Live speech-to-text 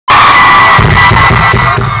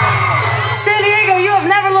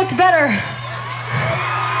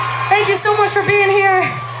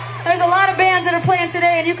there's a lot of bands that are playing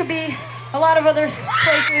today, and you could be a lot of other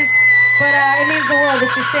places, but it means the world that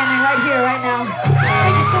you're standing right here, right now.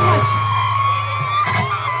 Thank you so much.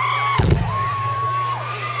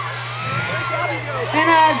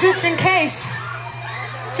 And just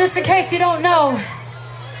in case you don't know,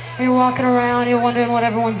 you're walking around, you're wondering what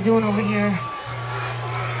everyone's doing over here.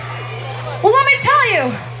 Well, let me tell you,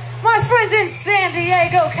 my friends in San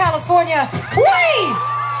Diego, California, we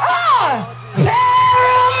are